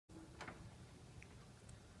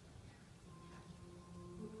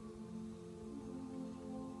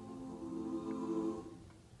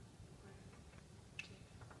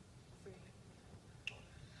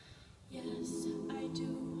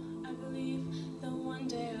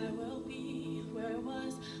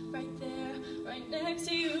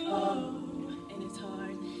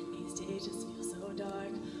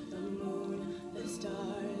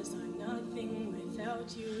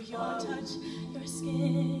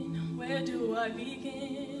asking, where do I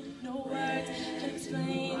begin? No words can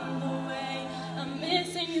explain the way I'm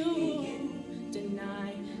missing you.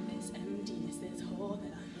 Deny this emptiness, this hole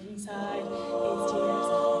that I'm inside. These tears,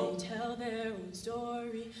 they tell their own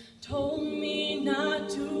story. Told me not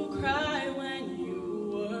to cry when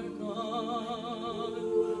you were gone.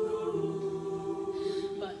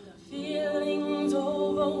 But the feeling's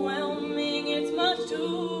overwhelming, it's much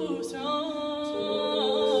too strong.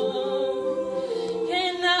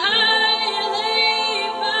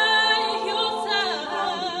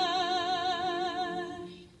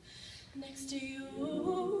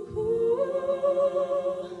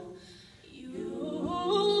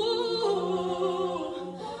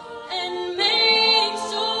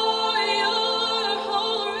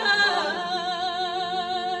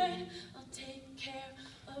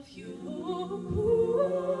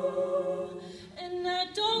 And I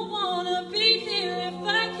don't want to be here if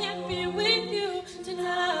I can't be with you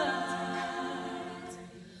tonight.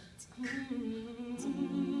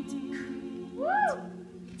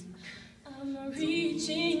 I'm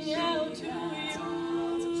reaching out to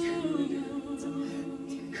you.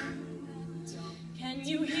 Can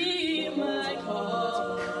you hear my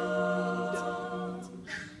call?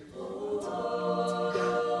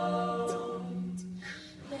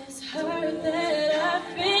 This hurt that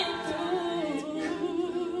I've been through,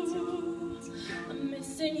 I'm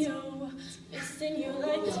missing you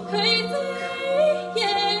like crazy,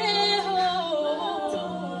 yeah.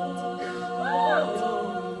 Oh.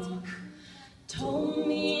 Told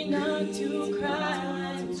me not to cry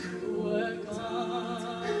when you were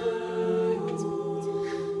gone,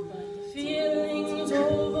 but the feeling's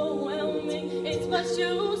overwhelming, it's much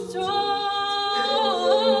too strong.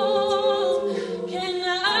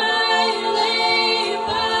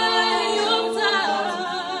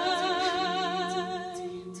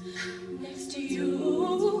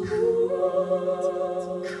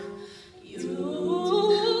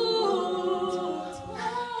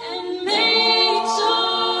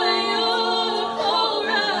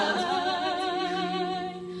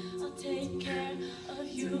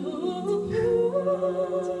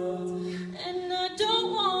 And I don't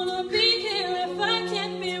want to be here if I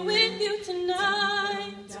can't be with you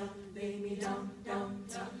tonight. Lay me down, down,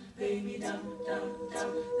 down, lay me down, down,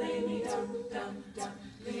 down, lay me down, down, down,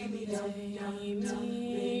 lay me down, down, tonight.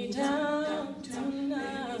 Lay me down,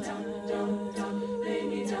 down, down, lay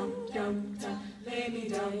me down, down, down, lay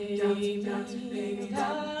me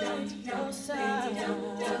down,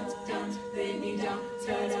 down, down, lay me down,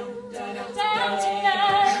 down, down,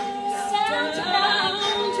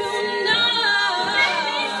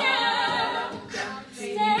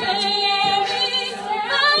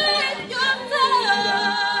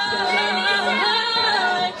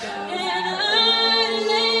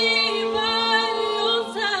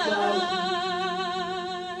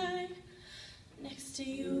 next to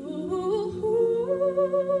you.